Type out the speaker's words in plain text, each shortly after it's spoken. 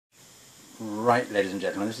Right, ladies and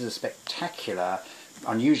gentlemen, this is a spectacular,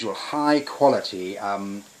 unusual, high-quality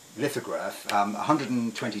lithograph,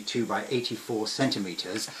 122 by 84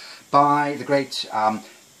 centimetres, by the great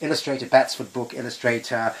illustrator, Batsford book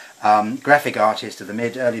illustrator, graphic artist of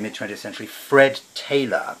the early mid-20th century, Fred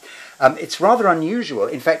Taylor. It's rather unusual.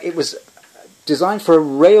 In fact, it was designed for a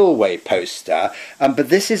railway poster, but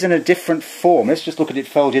this is in a different form. Let's just look at it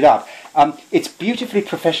folded up. It's beautifully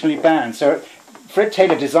professionally bound. So Fred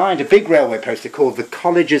Taylor designed a big railway poster called The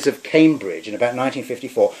Colleges of Cambridge in about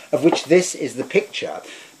 1954, of which this is the picture.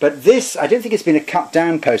 But this, I don't think it's been a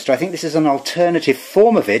cut-down poster. I think this is an alternative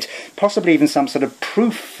form of it, possibly even some sort of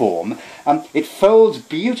proof form. It folds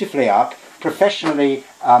beautifully up, professionally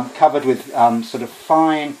covered with sort of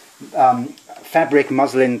fine fabric,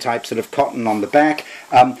 muslin type sort of cotton on the back,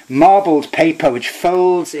 marbled paper which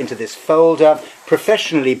folds into this folder,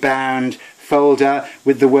 professionally bound folder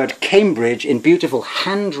with the word Cambridge in beautiful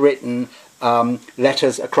handwritten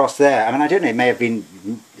letters across there. I mean, I don't know, it may have been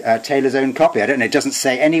Taylor's own copy. I don't know, it doesn't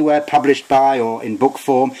say anywhere published by or in book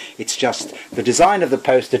form. It's just the design of the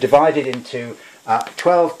poster divided into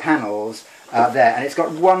 12 panels there, and it's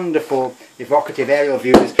got wonderful evocative aerial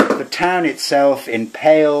views. The town itself in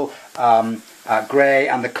pale grey,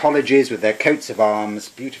 and the colleges with their coats of arms,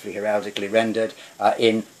 beautifully heraldically rendered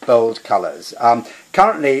in bold colours.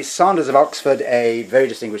 Currently, Sanders of Oxford, a very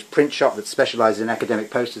distinguished print shop that specialises in academic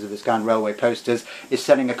posters of this kind, railway posters, is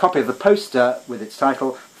selling a copy of the poster with its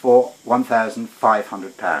title for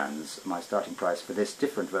 £1,500. My starting price for this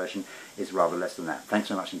different version is rather less than that. Thanks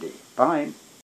very much indeed. Bye.